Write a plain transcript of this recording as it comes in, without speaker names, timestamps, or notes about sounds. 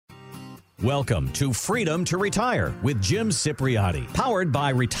Welcome to Freedom to Retire with Jim Cipriotti, powered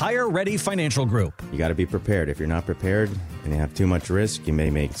by Retire Ready Financial Group. You got to be prepared. If you're not prepared and you have too much risk, you may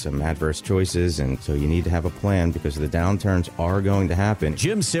make some adverse choices, and so you need to have a plan because the downturns are going to happen.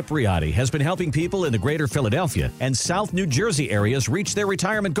 Jim Cipriotti has been helping people in the greater Philadelphia and South New Jersey areas reach their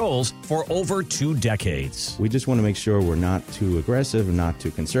retirement goals for over 2 decades. We just want to make sure we're not too aggressive and not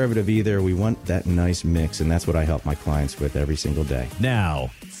too conservative either. We want that nice mix, and that's what I help my clients with every single day. Now,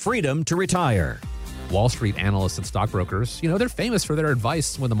 Freedom to Retire. Wall Street analysts and stockbrokers, they're famous for their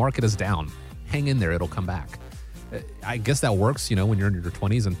advice when the market is down. Hang in there, it'll come back. I guess that works, when you're in your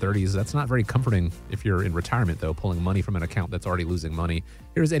 20s and 30s. That's not very comforting if you're in retirement, though, pulling money from an account that's already losing money.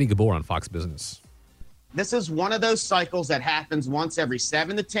 Here's Eddie Gabor on Fox Business. This is one of those cycles that happens once every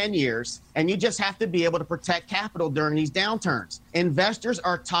 7 to 10 years, and you just have to be able to protect capital during these downturns. Investors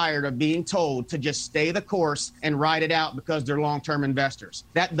are tired of being told to just stay the course and ride it out because they're long-term investors.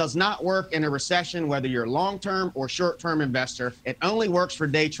 That does not work in a recession, whether you're a long-term or short-term investor. It only works for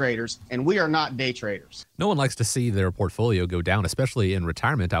day traders, and we are not day traders. No one likes to see their portfolio go down, especially in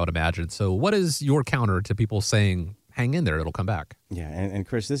retirement, I would imagine. So what is your counter to people saying, hang in there, it'll come back? Yeah, and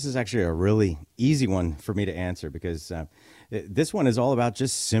Chris, this is actually a really easy one for me to answer because this one is all about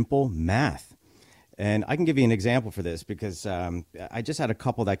just simple math. And I can give you an example for this because I just had a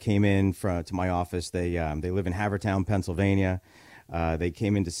couple that came in to my office. They live in Havertown, Pennsylvania. They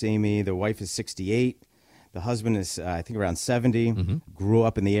came in to see me. The wife is 68. The husband is, I think, around 70. Mm-hmm. Grew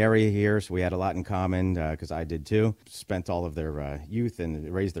up in the area here, so we had a lot in common because I did too. Spent all of their youth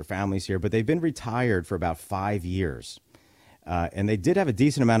and raised their families here. But they've been retired for about 5 years. And they did have a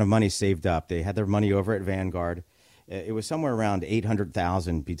decent amount of money saved up. They had their money over at Vanguard. It was somewhere around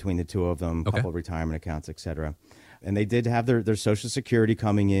 $800,000 between the two of them, a couple of retirement accounts, et cetera. And they did have their Social Security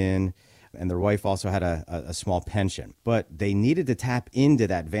coming in. And their wife also had a small pension. But they needed to tap into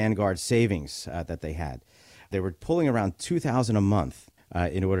that Vanguard savings that they had. They were pulling around $2,000 a month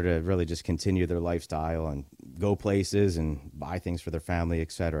in order to really just continue their lifestyle and go places and buy things for their family,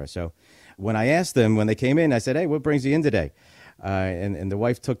 et cetera. So when I asked them, when they came in, I said, hey, what brings you in today? And the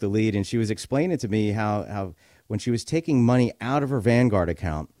wife took the lead, and she was explaining to me how when she was taking money out of her Vanguard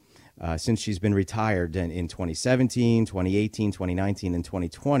account, since she's been retired in 2017, 2018, 2019, and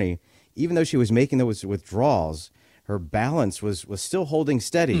 2020, even though she was making those withdrawals, her balance was still holding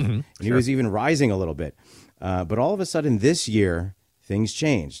steady. Mm-hmm, and it was even rising a little bit. But all of a sudden this year, things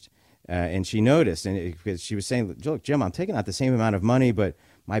changed. And she noticed, because she was saying, look, Jim, I'm taking out the same amount of money, but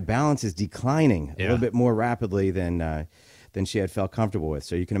my balance is declining a little bit more rapidly than she had felt comfortable with.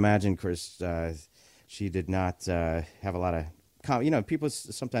 So you can imagine, Chris, she did not have a lot of, people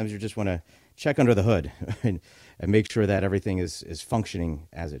sometimes you just want to check under the hood and make sure that everything is functioning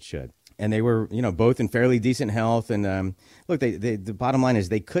as it should. And they were, both in fairly decent health. And look, the bottom line is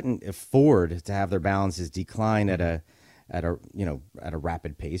they couldn't afford to have their balances decline at a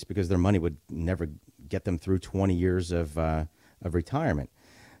rapid pace because their money would never get them through 20 years of retirement.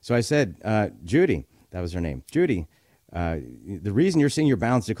 So I said, Judy, that was her name, Judy. The reason you're seeing your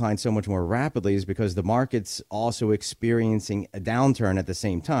balance decline so much more rapidly is because the market's also experiencing a downturn at the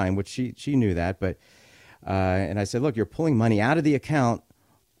same time, which she knew that. But and I said, look, you're pulling money out of the account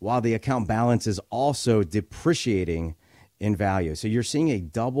while the account balance is also depreciating in value. So you're seeing a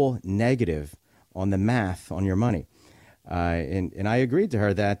double negative on the math on your money. And I agreed to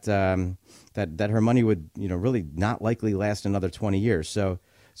her that that her money would really not likely last another 20 years. So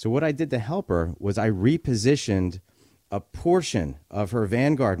what I did to help her was I repositioned a portion of her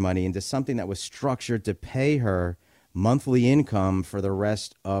Vanguard money into something that was structured to pay her monthly income for the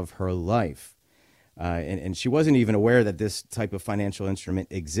rest of her life. And she wasn't even aware that this type of financial instrument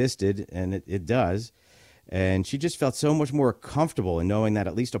existed, and it does. And she just felt so much more comfortable in knowing that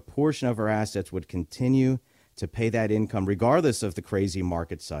at least a portion of her assets would continue to pay that income regardless of the crazy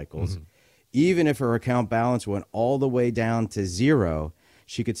market cycles. Mm-hmm. Even if her account balance went all the way down to zero,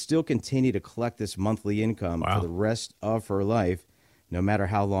 she could still continue to collect this monthly income for the rest of her life, no matter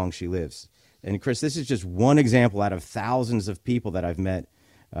how long she lives. And Chris, this is just one example out of thousands of people that I've met.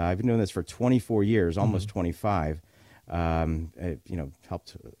 I've been doing this for 24 years, almost 25.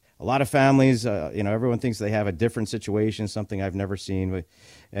 Helped a lot of families. Everyone thinks they have a different situation, something I've never seen.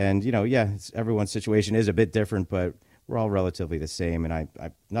 And, everyone's situation is a bit different, but we're all relatively the same. And I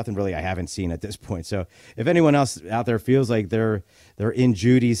nothing really I haven't seen at this point. So if anyone else out there feels like they're in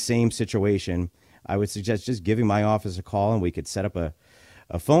Judy's same situation, I would suggest just giving my office a call, and we could set up a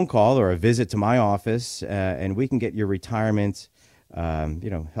phone call or a visit to my office, and we can get your retirement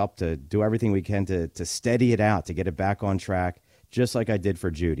help to do everything we can to steady it out, to get it back on track, just like I did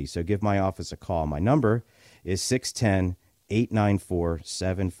for Judy. So give my office a call. My number is 610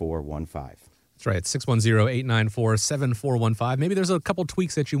 610-894-7415. That's right, 610-894-7415. Maybe there's a couple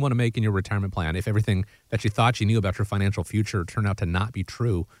tweaks that you want to make in your retirement plan. If everything that you thought you knew about your financial future turned out to not be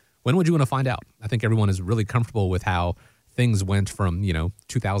true, when would you want to find out? I think everyone is really comfortable with how things went from,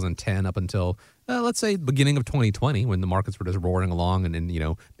 2010 up until, let's say, beginning of 2020, when the markets were just roaring along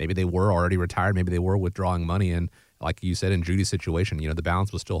and maybe they were already retired, maybe they were withdrawing money. And like you said, in Judy's situation, the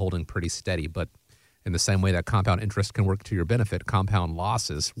balance was still holding pretty steady. But in the same way that compound interest can work to your benefit, compound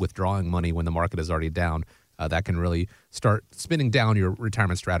losses, withdrawing money when the market is already down, that can really start spinning down your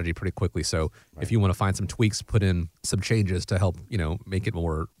retirement strategy pretty quickly. So if you want to find some tweaks, put in some changes to help, make it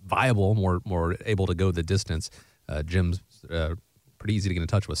more viable, more able to go the distance, Jim's pretty easy to get in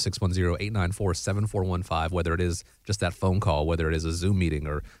touch with, 610-894-7415, whether it is just that phone call, whether it is a Zoom meeting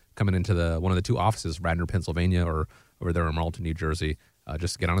or coming into one of the two offices, Radnor, Pennsylvania, or over there in Marlton, New Jersey.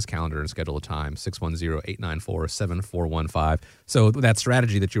 Just get on his calendar and schedule a time, 610-894-7415. So that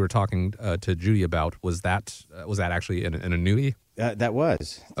strategy that you were talking to Judy about, was that actually an annuity? That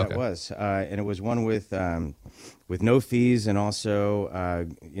was, and it was one with no fees and also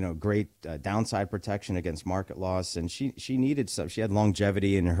great downside protection against market loss. And she needed some. She had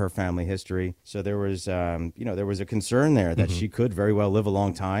longevity in her family history, so there was there was a concern there that she could very well live a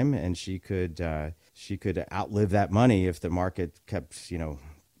long time, and she could outlive that money if the market kept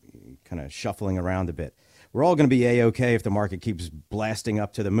kind of shuffling around a bit. We're all going to be A-okay if the market keeps blasting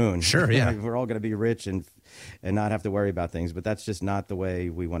up to the moon. Sure, yeah. We're all going to be rich and not have to worry about things, but that's just not the way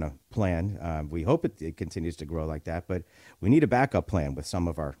we want to plan. We hope it continues to grow like that, but we need a backup plan with some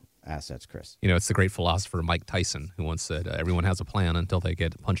of our assets, Chris. It's the great philosopher Mike Tyson who once said, everyone has a plan until they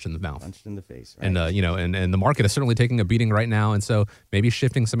get punched in the mouth. Punched in the face. Right? And, and the market is certainly taking a beating right now. And so maybe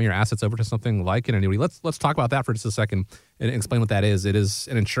shifting some of your assets over to something like an annuity. Let's talk about that for just a second and explain what that is. It is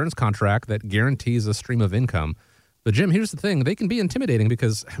an insurance contract that guarantees a stream of income. But Jim, here's the thing. They can be intimidating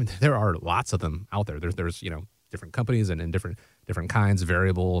because there are lots of them out there. There's different companies and different kinds,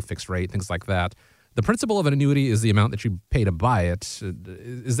 variable, fixed rate, things like that. The principle of an annuity is the amount that you pay to buy it.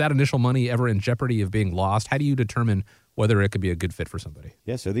 Is that initial money ever in jeopardy of being lost? How do you determine whether it could be a good fit for somebody?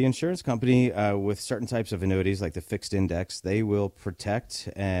 Yeah, so the insurance company with certain types of annuities, like the fixed index, they will protect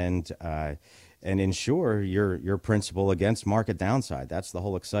and insure your principal against market downside. That's the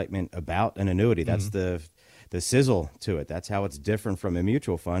whole excitement about an annuity. That's the sizzle to it. That's how it's different from a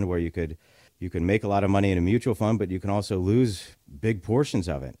mutual fund, where you can make a lot of money in a mutual fund, but you can also lose big portions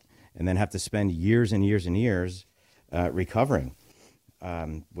of it and then have to spend years and years and years recovering,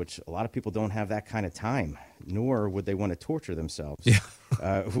 which a lot of people don't have that kind of time, nor would they want to torture themselves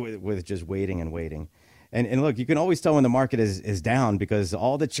with just waiting and waiting. And look, you can always tell when the market is down because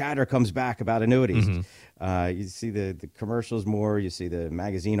all the chatter comes back about annuities. You see the commercials more, you see the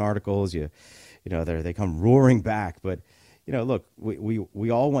magazine articles, they come roaring back. But look,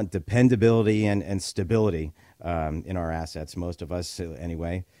 we all want dependability and stability in our assets, most of us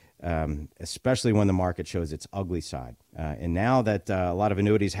anyway. Especially when the market shows its ugly side. And now that a lot of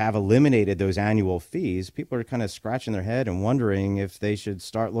annuities have eliminated those annual fees, people are kind of scratching their head and wondering if they should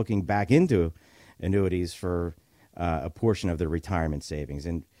start looking back into annuities for a portion of their retirement savings.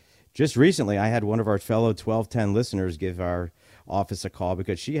 And just recently, I had one of our fellow 1210 listeners give our office a call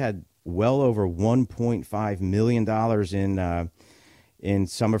because she had well over $1.5 million in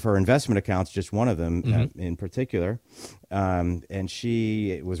some of her investment accounts, just one of them in particular. And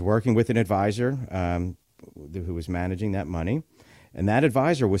she was working with an advisor who was managing that money. And that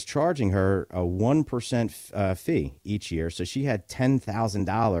advisor was charging her a 1% fee each year. So she had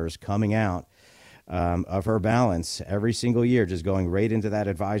 $10,000 coming out of her balance every single year, just going right into that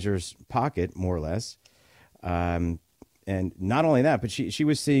advisor's pocket, more or less. And not only that, but she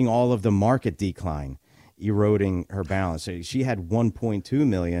was seeing all of the market decline eroding her balance. So she had 1.2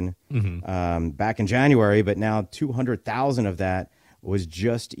 million back in January, but now 200,000 of that was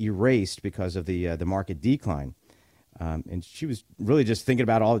just erased because of the market decline. And she was really just thinking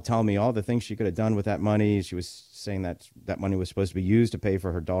about telling me all the things she could have done with that money. She was saying that money was supposed to be used to pay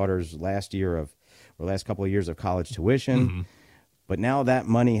for her daughter's last couple of years of college tuition. But now that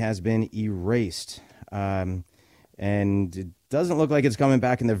money has been erased. And it doesn't look like it's coming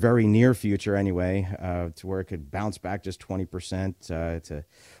back in the very near future anyway, to where it could bounce back just 20%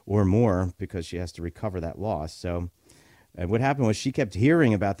 or more because she has to recover that loss. So what happened was she kept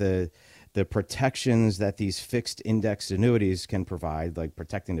hearing about the protections that these fixed index annuities can provide, like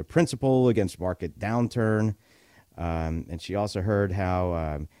protecting the principal against market downturn. And she also heard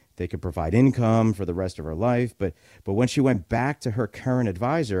how they could provide income for the rest of her life. But when she went back to her current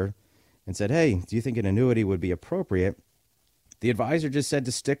advisor and said, hey, do you think an annuity would be appropriate? The advisor just said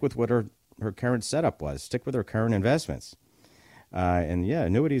to stick with what her current setup was, stick with her current investments. And yeah,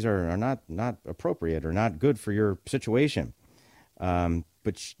 annuities are not appropriate or not good for your situation.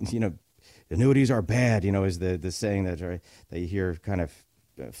 But annuities are bad, is the saying that you hear kind of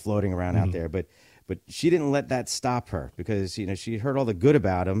floating around out there. But she didn't let that stop her, because she heard all the good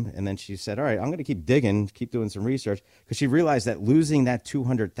about them, and then she said, all right, I'm going to keep digging, keep doing some research, because she realized that losing that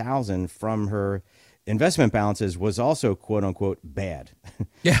 $200,000 from her investment balances was also quote unquote bad.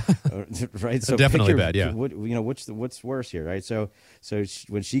 Yeah. Right. So definitely bad. Yeah. What's worse here, right? So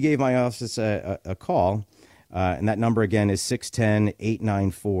when she gave my office a call, and that number again is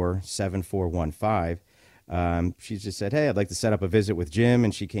 610-894-7415. She just said, hey, I'd like to set up a visit with Jim.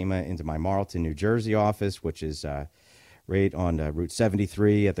 And she came into my Marlton, New Jersey office, which is right on Route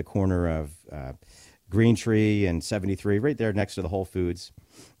 73 at the corner of Green Tree and 73, right there next to the Whole Foods.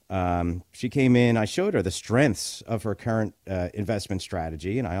 She came in, I showed her the strengths of her current investment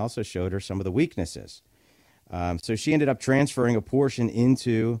strategy, and I also showed her some of the weaknesses. So she ended up transferring a portion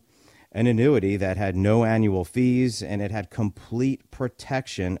into an annuity that had no annual fees, and it had complete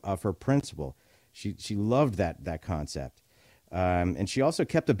protection of her principal. She loved that concept. And she also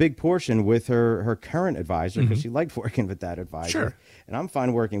kept a big portion with her current advisor, because she liked working with that advisor. Sure. And I'm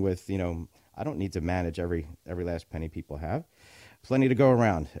fine working with, I don't need to manage every last penny people have. Plenty to go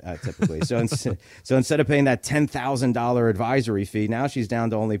around, typically. So instead of paying that $10,000 advisory fee, now she's down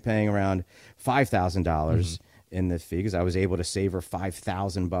to only paying around $5,000 in the fee, because I was able to save her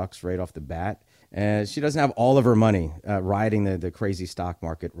 $5,000 right off the bat. And she doesn't have all of her money riding the crazy stock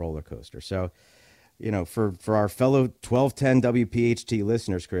market roller coaster. So, for our fellow 1210 WPHT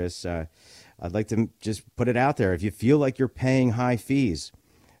listeners, Chris, I'd like to just put it out there. If you feel like you're paying high fees,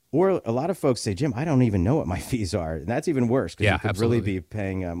 or a lot of folks say, Jim, I don't even know what my fees are. And that's even worse, because you could really be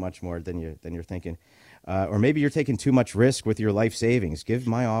paying much more than you're thinking. Or maybe you're taking too much risk with your life savings. Give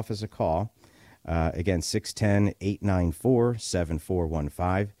my office a call. Again,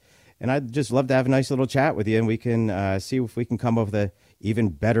 610-894-7415. And I'd just love to have a nice little chat with you, and we can see if we can come up with an even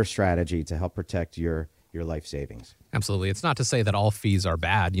better strategy to help protect your life savings. Absolutely. It's not to say that all fees are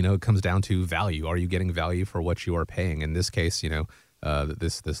bad. It comes down to value. Are you getting value for what you are paying? In this case,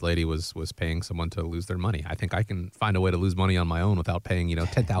 this lady was paying someone to lose their money. I think I can find a way to lose money on my own without paying,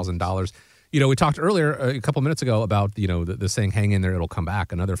 $10,000. We talked earlier a couple minutes ago about, the saying, hang in there, it'll come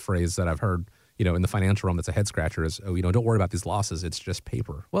back. Another phrase that I've heard, in the financial realm that's a head scratcher is, don't worry about these losses. It's just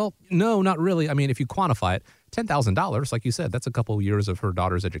paper. Well, no, not really. I mean, if you quantify it, $10,000, like you said, that's a couple years of her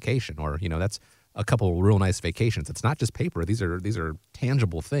daughter's education, or, that's a couple real nice vacations. It's not just paper. These are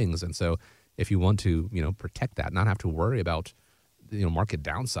tangible things. And so if you want to, protect that, not have to worry about, market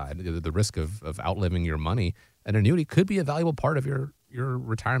downside, the risk of outliving your money, an annuity could be a valuable part of your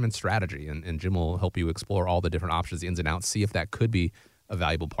retirement strategy. And Jim will help you explore all the different options, the ins and outs, see if that could be a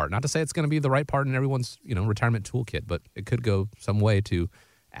valuable part. Not to say it's going to be the right part in everyone's, retirement toolkit, but it could go some way to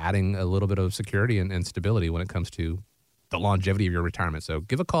adding a little bit of security and stability when it comes to the longevity of your retirement. So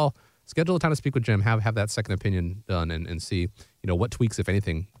give a call, schedule a time to speak with Jim, have that second opinion done, and see, what tweaks, if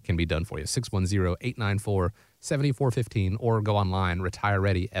anything, can be done for you. 610-894-7415, or go online,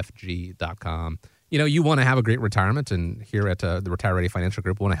 retirereadyfg.com. You want to have a great retirement, and here at the Retire Ready Financial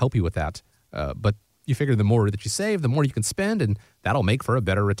Group, we want to help you with that. But you figure the more that you save, the more you can spend, and that'll make for a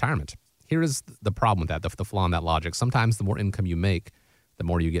better retirement. Here is the problem with that, the flaw in that logic. Sometimes the more income you make, the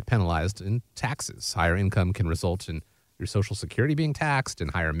more you get penalized in taxes. Higher income can result in your Social Security being taxed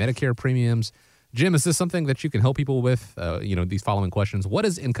and higher Medicare premiums. Jim, is this something that you can help people with? These following questions. What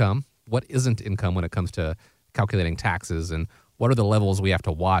is income? What isn't income when it comes to calculating taxes? And what are the levels we have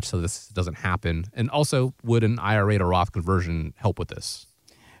to watch so this doesn't happen? And also, would an IRA to Roth conversion help with this?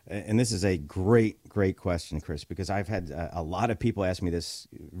 And this is a great question, Chris, because I've had a lot of people ask me this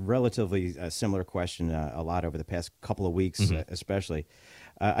relatively similar question a lot over the past couple of weeks, especially.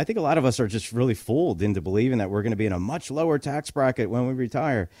 I think a lot of us are just really fooled into believing that we're going to be in a much lower tax bracket when we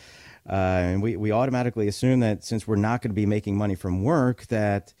retire. And we automatically assume that since we're not going to be making money from work,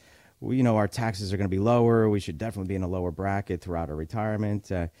 that our taxes are going to be lower. We should definitely be in a lower bracket throughout our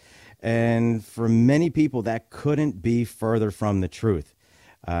retirement. And for many people, that couldn't be further from the truth.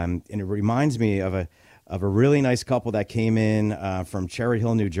 And it reminds me of a really nice couple that came in from Cherry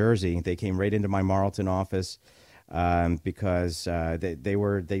Hill, New Jersey. They came right into my Marlton office because they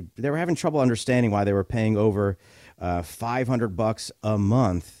were having trouble understanding why they were paying over $500 a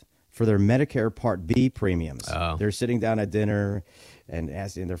month for their Medicare Part B premiums. Oh. They're sitting down at dinner and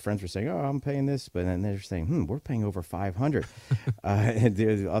asking, their friends were saying, "Oh, I'm paying this," but then they're saying, "We're paying over $500." And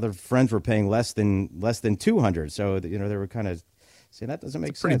the other friends were paying less than $200. So they were kind of See, that doesn't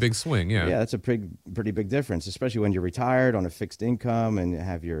make sense. Pretty big swing, yeah. Yeah, that's a pretty big difference, especially when you're retired on a fixed income and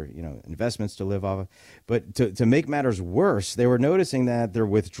have your investments to live off of. But to make matters worse, they were noticing that their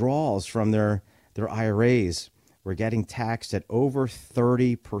withdrawals from their IRAs were getting taxed at over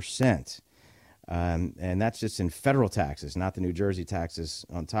 30%. And that's just in federal taxes, not the New Jersey taxes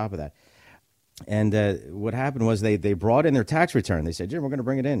on top of that. And what happened was they brought in their tax return. They said, Jim, we're going to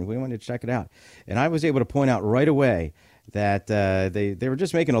bring it in. We want to check it out. And I was able to point out right away that they were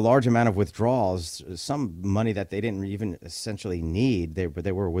just making a large amount of withdrawals, some money that they didn't even essentially need. But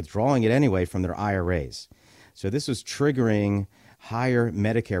they were withdrawing it anyway from their IRAs. So this was triggering higher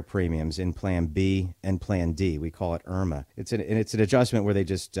Medicare premiums in Plan B and Plan D. We call it IRMA. It's an adjustment where they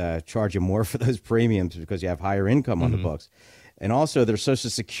just charge you more for those premiums because you have higher income on the books. And also their Social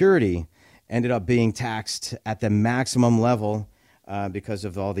Security ended up being taxed at the maximum level because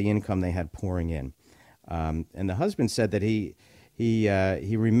of all the income they had pouring in. And the husband said that he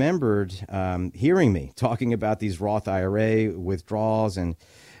remembered hearing me talking about these Roth IRA withdrawals and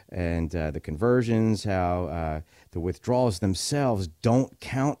the conversions, how the withdrawals themselves don't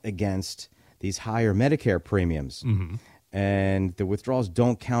count against these higher Medicare premiums. And the withdrawals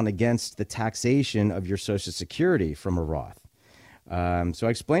don't count against the taxation of your Social Security from a Roth. So I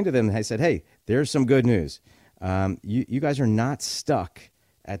explained to them, I said, hey, there's some good news. You guys are not stuck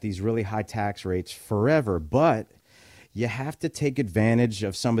at these really high tax rates forever, but you have to take advantage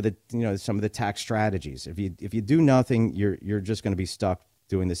of some of the tax strategies. If you do nothing, you're just going to be stuck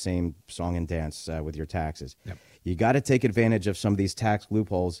doing the same song and dance with your taxes. Yep. You got to take advantage of some of these tax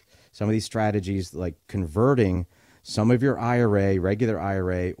loopholes, some of these strategies like converting some of your IRA, regular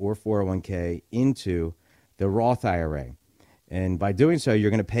IRA or 401k into the Roth IRA. And by doing so, you're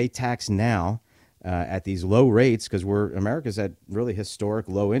going to pay tax now at these low rates because America's at really historic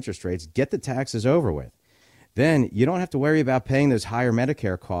low interest rates. Get the taxes over with. Then you don't have to worry about paying those higher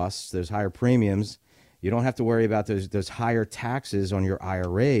Medicare costs, those higher premiums. You don't have to worry about those higher taxes on your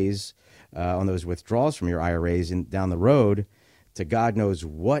IRAs, on those withdrawals from your IRAs down the road to God knows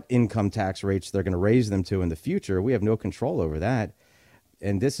what income tax rates they're going to raise them to in the future. We have no control over that.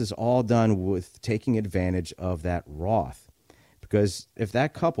 And this is all done with taking advantage of that Roth. Because if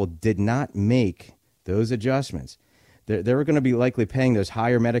that couple did not make those adjustments, they were going to be likely paying those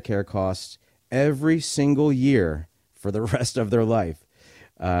higher Medicare costs every single year for the rest of their life.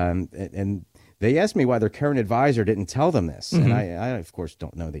 And they asked me why their current advisor didn't tell them this. And I, of course,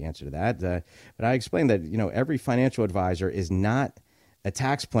 don't know the answer to that. But I explained that, every financial advisor is not a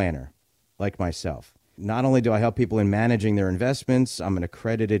tax planner like myself. Not only do I help people in managing their investments, I'm an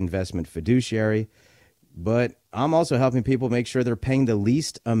accredited investment fiduciary, but I'm also helping people make sure they're paying the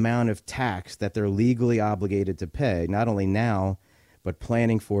least amount of tax that they're legally obligated to pay, not only now, but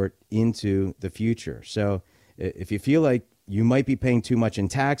planning for it into the future. So if you feel like you might be paying too much in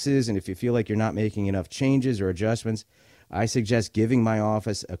taxes, and if you feel like you're not making enough changes or adjustments, I suggest giving my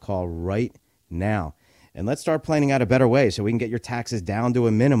office a call right now. And let's start planning out a better way so we can get your taxes down to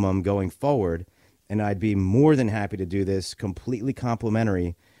a minimum going forward. And I'd be more than happy to do this completely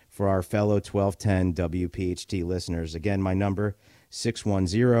complimentary for our fellow 1210 WPHT listeners. Again, my number,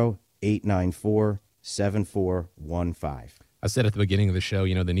 610-894-7415. I said at the beginning of the show,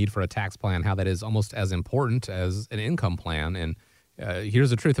 the need for a tax plan, how that is almost as important as an income plan. And here's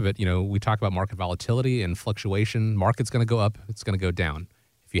the truth of it. We talk about market volatility and fluctuation. Market's going to go up. It's going to go down.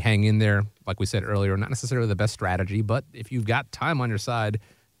 If you hang in there, like we said earlier, not necessarily the best strategy, but if you've got time on your side,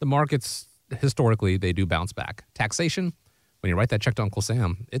 the markets, historically, they do bounce back. Taxation, when you write that check to Uncle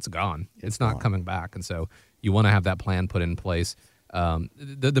Sam, it's gone. It's not coming back. And so you want to have that plan put in place.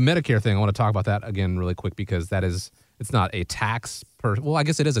 The Medicare thing, I want to talk about that again really quick because it's not a tax well, I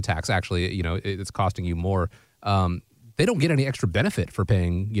guess it is a tax actually. It's costing you more. They don't get any extra benefit for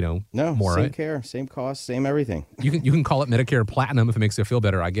paying, no, more. Same right? care, same cost, same everything. You can call it Medicare Platinum if it makes you feel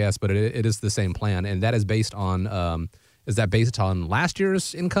better, I guess, but it is the same plan, and that is based on. Is that based on last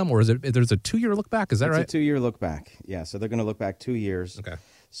year's income, or there's a 2-year look back? Is that right? It's a 2-year look back. Yeah, so they're going to look back 2 years. Okay.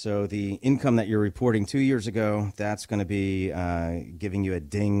 So the income that you're reporting 2 years ago, that's going to be giving you a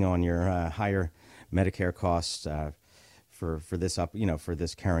ding on your higher Medicare costs for this for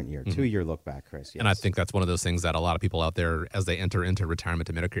this current year. 2-year look back, Chris. Yes. And I think that's one of those things that a lot of people out there, as they enter into retirement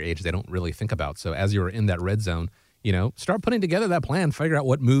to Medicare age, they don't really think about. So as you're in that red zone, start putting together that plan, figure out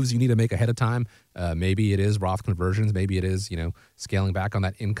what moves you need to make ahead of time. Maybe it is Roth conversions. Maybe it is, scaling back on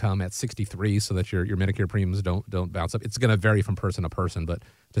that income at 63 so that your Medicare premiums don't bounce up. It's going to vary from person to person, but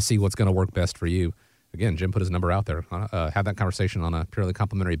to see what's going to work best for you. Again, Jim put his number out there. Have that conversation on a purely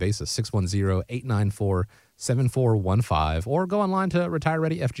complimentary basis, 610-894-7415, or go online to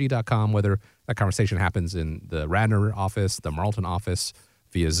retirereadyfg.com, whether that conversation happens in the Radnor office, the Marlton office,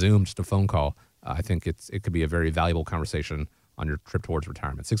 via Zoom, just a phone call. I think it could be a very valuable conversation on your trip towards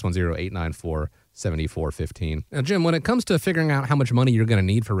retirement, 610-894-7415. Now, Jim, when it comes to figuring out how much money you're going to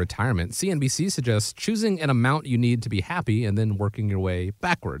need for retirement, CNBC suggests choosing an amount you need to be happy and then working your way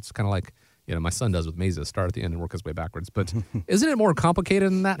backwards, kind of like my son does with Mesa, start at the end and work his way backwards. But isn't it more complicated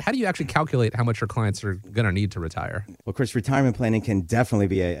than that? How do you actually calculate how much your clients are going to need to retire? Well, Chris, retirement planning can definitely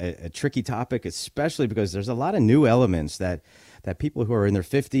be a tricky topic, especially because there's a lot of new elements that people who are in their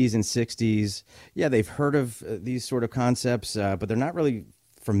 50s and 60s, they've heard of these sort of concepts, but they're not really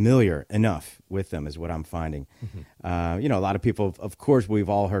familiar enough with them, is what I'm finding. A lot of people, of course, we've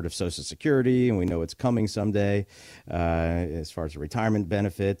all heard of Social Security, and we know it's coming someday as far as a retirement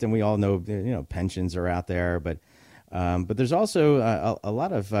benefit, and we all know, pensions are out there, but there's also a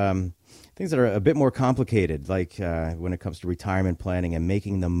lot of things that are a bit more complicated, like when it comes to retirement planning and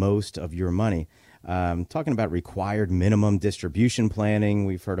making the most of your money. Talking about required minimum distribution planning,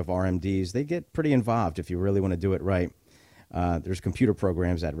 we've heard of RMDs. They get pretty involved if you really want to do it right. There's computer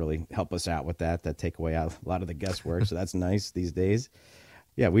programs that really help us out with that take away a lot of the guesswork, so that's nice these days.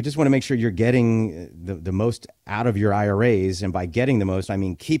 Yeah, we just want to make sure you're getting the most out of your IRAs, and by getting the most, I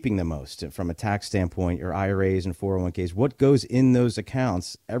mean keeping the most. From a tax standpoint, your IRAs and 401ks, what goes in those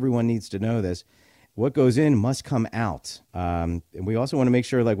accounts, everyone needs to know this. What goes in must come out. And we also want to make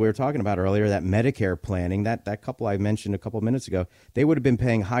sure, like we were talking about earlier, that Medicare planning, that couple I mentioned a couple of minutes ago, they would have been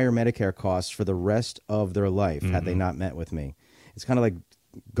paying higher Medicare costs for the rest of their life had they not met with me. It's kind of like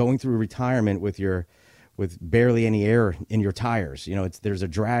going through retirement with barely any air in your tires. There's a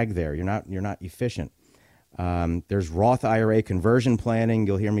drag there. You're not efficient. There's Roth IRA conversion planning.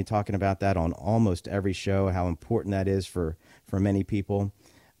 You'll hear me talking about that on almost every show, how important that is for many people.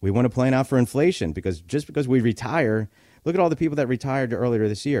 We want to plan out for inflation, because just because we retire, look at all the people that retired earlier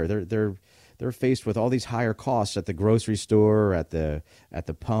this year. They're faced with all these higher costs at the grocery store, at the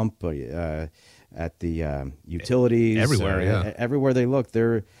pump, at the utilities, everywhere. Everywhere they look,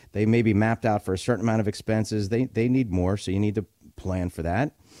 they may be mapped out for a certain amount of expenses. They need more, so you need to plan for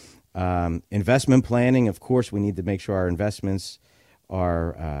that. Investment planning, of course, we need to make sure our investments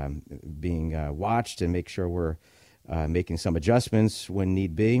are being watched and make sure we're making some adjustments when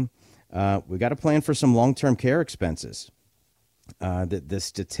need be. We got to plan for some long-term care expenses. The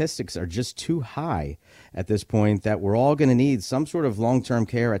statistics are just too high at this point that we're all going to need some sort of long-term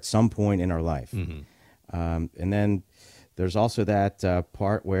care at some point in our life. And then there's also that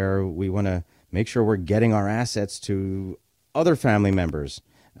part where we want to make sure we're getting our assets to other family members,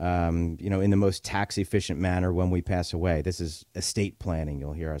 in the most tax-efficient manner when we pass away. This is estate planning.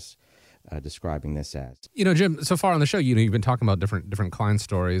 You'll hear us describing this as. Jim, so far on the show, you've been talking about different client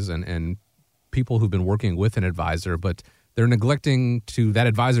stories and people who've been working with an advisor, but that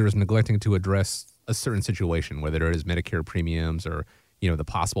advisor is neglecting to address a certain situation, whether it is Medicare premiums or, the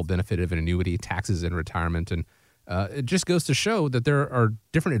possible benefit of an annuity, taxes in retirement. And it just goes to show that there are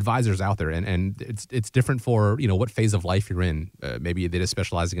different advisors out there, and it's different for, what phase of life you're in. Maybe they're just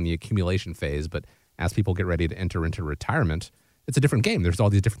specializing in the accumulation phase, but as people get ready to enter into retirement, it's a different game. There's all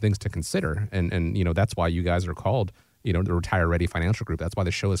these different things to consider. And that's why you guys are called, the Retire Ready Financial Group. That's why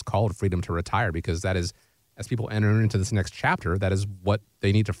the show is called Freedom to Retire, because that is, as people enter into this next chapter, that is what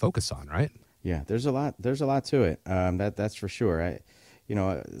they need to focus on, right? Yeah, there's a lot to it. That's for sure.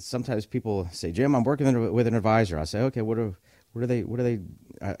 Sometimes people say, Jim, I'm working with an advisor. I say, okay, what have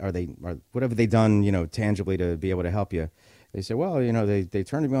they done, tangibly to be able to help you? They say, well, they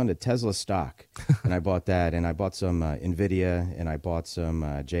turned me on to Tesla stock, and I bought that, and I bought some NVIDIA, and I bought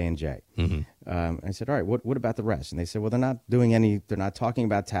some J&J. I said, all right, what about the rest? And they said, well, they're not talking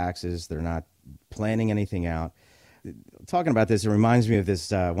about taxes, they're not planning anything out. Talking about this, it reminds me of this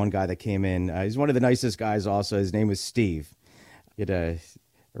one guy that came in. He's one of the nicest guys also. His name was Steve. He had a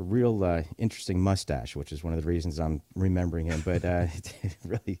real interesting mustache, which is one of the reasons I'm remembering him, but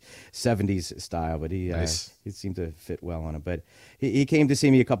really 70s style, but he seemed to fit well on it. But he came to see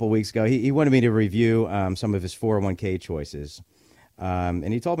me a couple of weeks ago. He wanted me to review some of his 401k choices.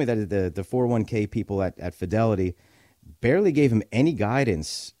 And he told me that the 401k people at Fidelity barely gave him any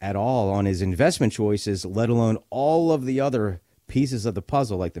guidance at all on his investment choices, let alone all of the other pieces of the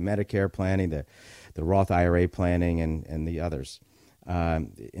puzzle, like the Medicare planning, the Roth IRA planning, and the others.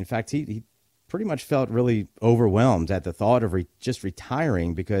 In fact, he pretty much felt really overwhelmed at the thought of just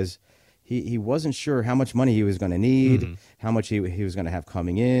retiring, because he wasn't sure how much money he was going to need, how much he was going to have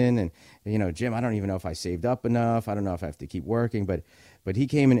coming in. And, Jim, I don't even know if I saved up enough. I don't know if I have to keep working. But But he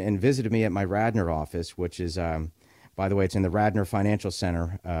came and visited me at my Radnor office, which is, by the way, it's in the Radnor Financial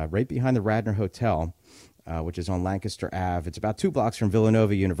Center, right behind the Radnor Hotel, which is on Lancaster Ave. It's about 2 blocks from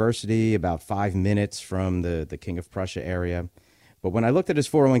Villanova University, about 5 minutes from the King of Prussia area. But when I looked at his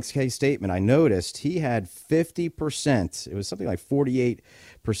 401k statement, I noticed he had 50%, it was something like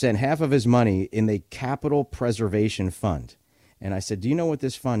 48%, half of his money in the Capital Preservation Fund. And I said, do you know what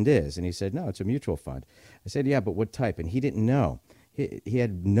this fund is? And he said, no, it's a mutual fund. I said, yeah, but what type? And he didn't know. He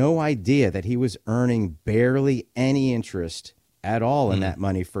had no idea that he was earning barely any interest at all in that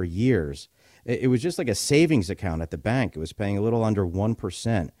money for years. It was just like a savings account at the bank. It was paying a little under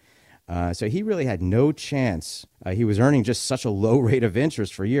 1%. So he really had no chance. He was earning just such a low rate of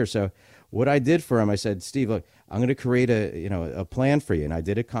interest for years. So what I did for him, I said, Steve, look, I'm going to create a plan for you. And I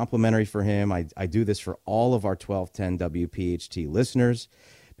did it complimentary for him. I do this for all of our 1210 WPHT listeners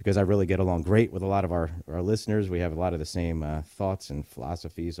because I really get along great with a lot of our listeners. We have a lot of the same thoughts and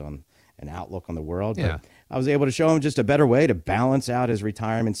philosophies on an outlook on the world. Yeah. But I was able to show him just a better way to balance out his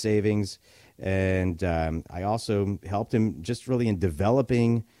retirement savings. And I also helped him just really in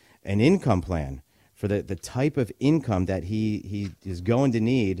developing an income plan for the type of income that he is going to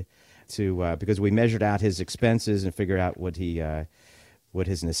need to because we measured out his expenses and figured out what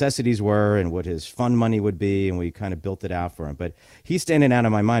his necessities were and what his fund money would be, and we kind of built it out for him. But he's standing out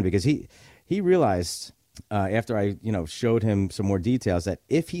of my mind because he realized after I showed him some more details that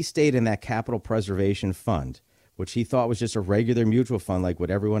if he stayed in that Capital Preservation Fund, which he thought was just a regular mutual fund like what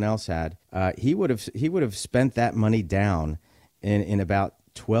everyone else had, he would have spent that money down in about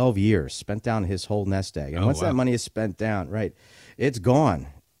 12 years, spent down his whole nest egg. And once that money is spent down, right, it's gone.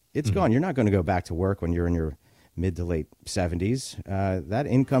 It's gone. You're not going to go back to work when you're in your mid to late 70s. That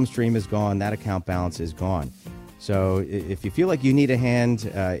income stream is gone. That account balance is gone. So if you feel like you need a hand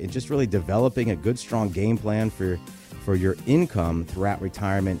in just really developing a good, strong game plan for your income throughout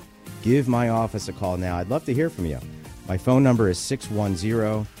retirement, give my office a call now. I'd love to hear from you. My phone number is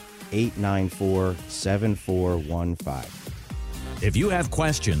 610-894-7415. If you have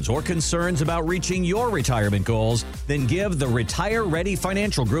questions or concerns about reaching your retirement goals, then give the Retire Ready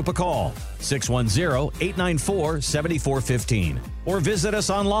Financial Group a call, 610-894-7415, or visit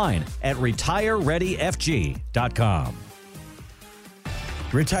us online at retirereadyfg.com.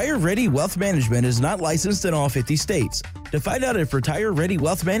 Retire Ready Wealth Management is not licensed in all 50 states. To find out if Retire Ready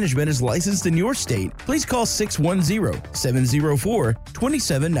Wealth Management is licensed in your state, please call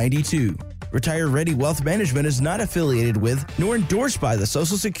 610-704-2792. Retire Ready Wealth Management is not affiliated with nor endorsed by the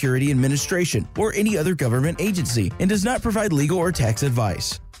Social Security Administration or any other government agency and does not provide legal or tax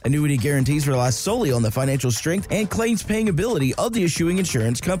advice. Annuity guarantees rely solely on the financial strength and claims paying ability of the issuing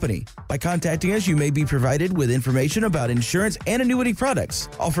insurance company. By contacting us, you may be provided with information about insurance and annuity products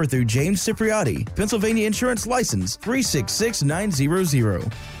offered through James Cipriotti, Pennsylvania Insurance License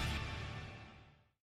 366900.